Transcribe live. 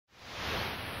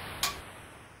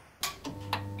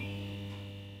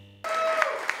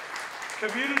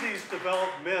Communities develop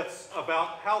myths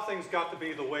about how things got to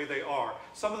be the way they are.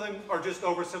 Some of them are just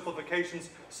oversimplifications,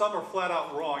 some are flat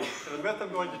out wrong. And the myth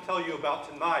I'm going to tell you about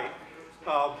tonight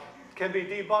can be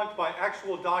debunked by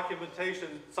actual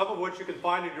documentation, some of which you can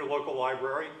find in your local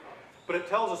library, but it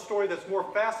tells a story that's more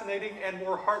fascinating and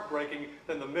more heartbreaking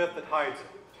than the myth that hides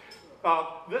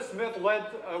it. This myth led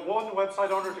one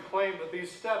website owner to claim that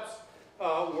these steps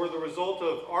were the result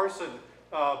of arson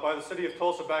by the city of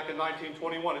Tulsa back in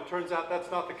 1921. It turns out that's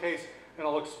not the case, and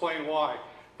I'll explain why.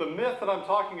 The myth that I'm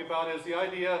talking about is the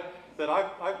idea that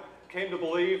I came to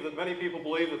believe, that many people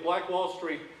believe, that Black Wall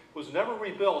Street was never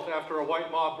rebuilt after a white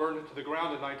mob burned it to the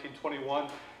ground in 1921.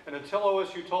 And until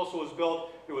OSU Tulsa was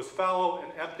built, it was fallow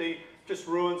and empty, just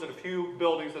ruins and a few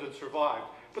buildings that had survived.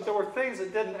 But there were things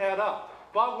that didn't add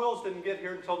up. Bob Wills didn't get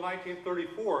here until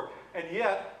 1934, and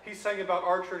yet he sang about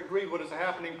Archer and Greenwood as a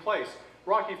happening place.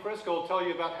 Rocky Frisco will tell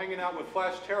you about hanging out with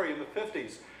Flash Terry in the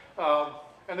 50s.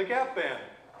 And the Gap Band,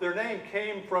 their name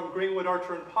came from Greenwood,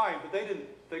 Archer, and Pine, but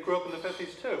they grew up in the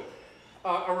 50s too.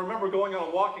 I remember going on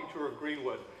a walking tour of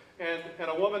Greenwood, and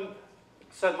a woman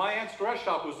said, my aunt's dress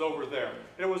shop was over there.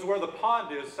 And it was where the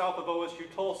pond is, south of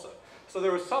OSU Tulsa. So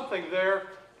there was something there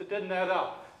that didn't add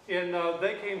up. In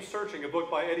They Came Searching, a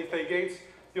book by Eddie Fay Gates,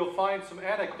 you'll find some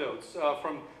anecdotes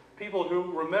from people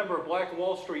who remember Black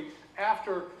Wall Street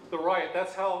after the riot.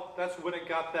 That's when it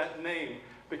got that name,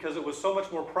 because it was so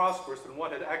much more prosperous than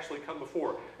what had actually come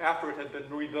before, after it had been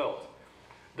rebuilt.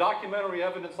 Documentary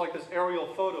evidence like this aerial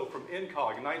photo from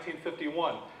INCOG in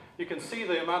 1951. You can see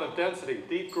the amount of density,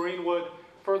 deep Greenwood,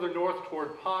 further north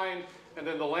toward Pine, and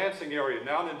then the Lansing area,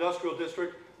 now an industrial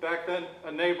district, back then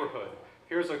a neighborhood.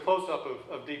 Here's a close-up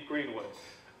of deep Greenwood.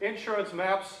 Insurance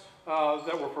maps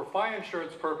that were for fire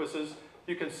insurance purposes,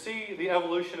 you can see the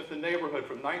evolution of the neighborhood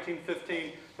from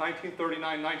 1915, 1939,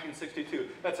 1962.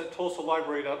 That's at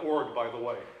tulsalibrary.org, by the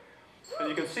way. And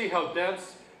you can see how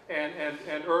dense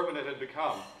and urban it had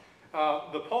become.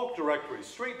 The Polk directories,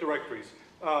 street directories,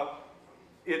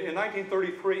 in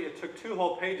 1933, it took 2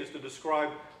 whole pages to describe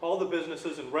all the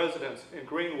businesses and residents in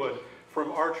Greenwood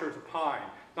from Archer to Pine.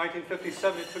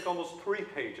 1957, it took almost 3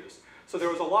 pages. So there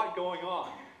was a lot going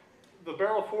on. The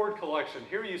Beryl Ford collection,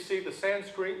 here you see the Sand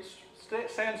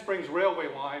Springs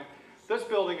Railway line. This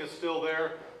building is still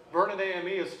there. Vernon AME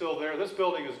is still there. This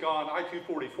building is gone.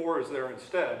 I-244 is there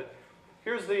instead.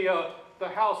 Here's the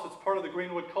house that's part of the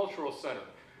Greenwood Cultural Center.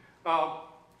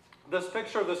 This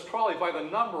picture of this trolley by the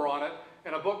number on it,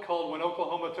 in a book called When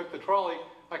Oklahoma Took the Trolley,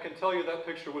 I can tell you that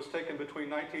picture was taken between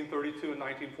 1932 and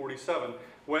 1947,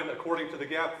 when, according to the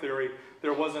Gap theory,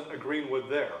 there wasn't a Greenwood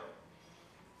there.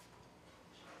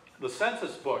 The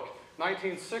census book,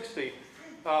 1960,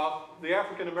 the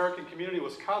African American community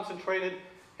was concentrated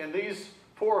in these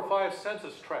 4 or 5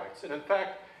 census tracts. And in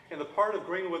fact, in the part of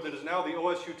Greenwood that is now the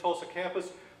OSU Tulsa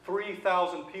campus,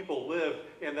 3,000 people lived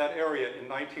in that area in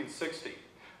 1960.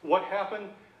 What happened?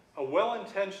 A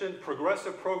well-intentioned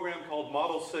progressive program called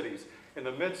Model Cities in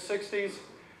the mid-60s,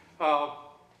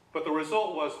 but the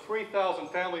result was 3,000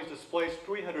 families displaced,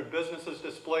 300 businesses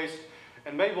displaced,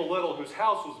 and Mabel Little, whose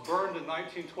house was burned in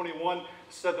 1921,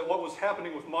 said that what was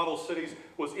happening with Model Cities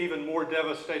was even more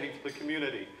devastating to the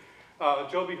community.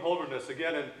 Joby Holderness,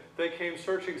 again, and They Came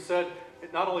Searching, said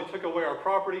it not only took away our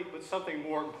property, but something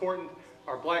more important,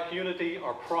 our black unity,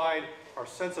 our pride, our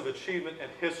sense of achievement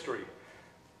and history.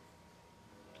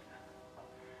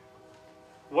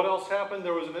 What else happened?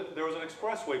 There was an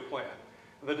expressway plan.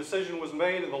 The decision was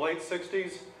made in the late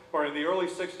 60s, or in the early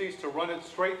 60s, to run it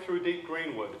straight through deep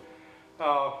Greenwood.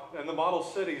 And the Model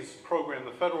Cities program,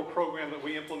 the federal program that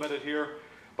we implemented here,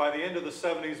 by the end of the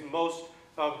 70s, most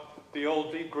of the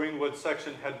old deep Greenwood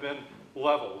section had been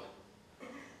leveled.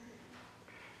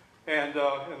 And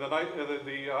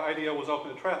the idea was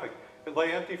open to traffic. It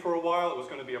lay empty for a while. It was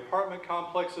going to be apartment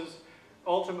complexes.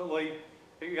 Ultimately,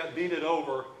 it got deeded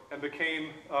over and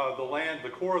became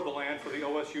the core of the land for the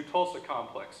OSU Tulsa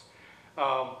complex.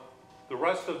 The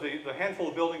rest of the handful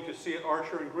of buildings you see at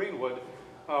Archer and Greenwood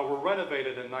were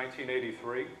renovated in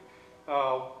 1983.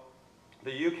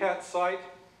 The UCAT site,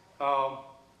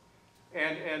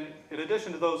 and in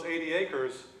addition to those 80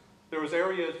 acres, there was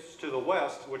areas to the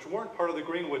west which weren't part of the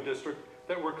Greenwood district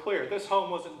that were cleared. This home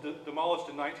wasn't demolished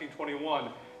in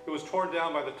 1921. It was torn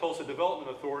down by the Tulsa Development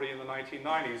Authority in the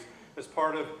 1990s as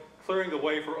part of clearing the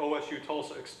way for OSU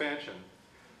Tulsa expansion.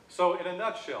 So in a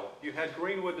nutshell, you had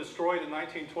Greenwood destroyed in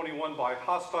 1921 by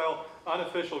hostile,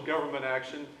 unofficial government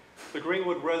action. The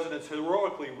Greenwood residents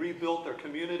heroically rebuilt their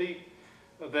community.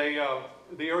 The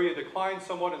area declined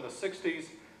somewhat in the 60s,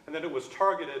 and then it was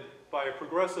targeted by a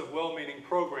progressive, well-meaning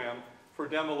program for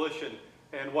demolition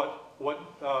And what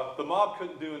the mob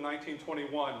couldn't do in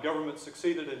 1921, government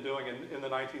succeeded in doing in the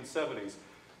 1970s.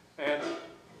 And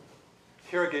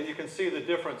here again, you can see the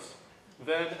difference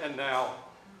then and now.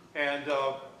 And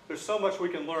there's so much we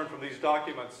can learn from these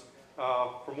documents,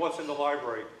 from what's in the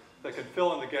library, that can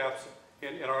fill in the gaps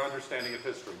in our understanding of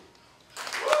history.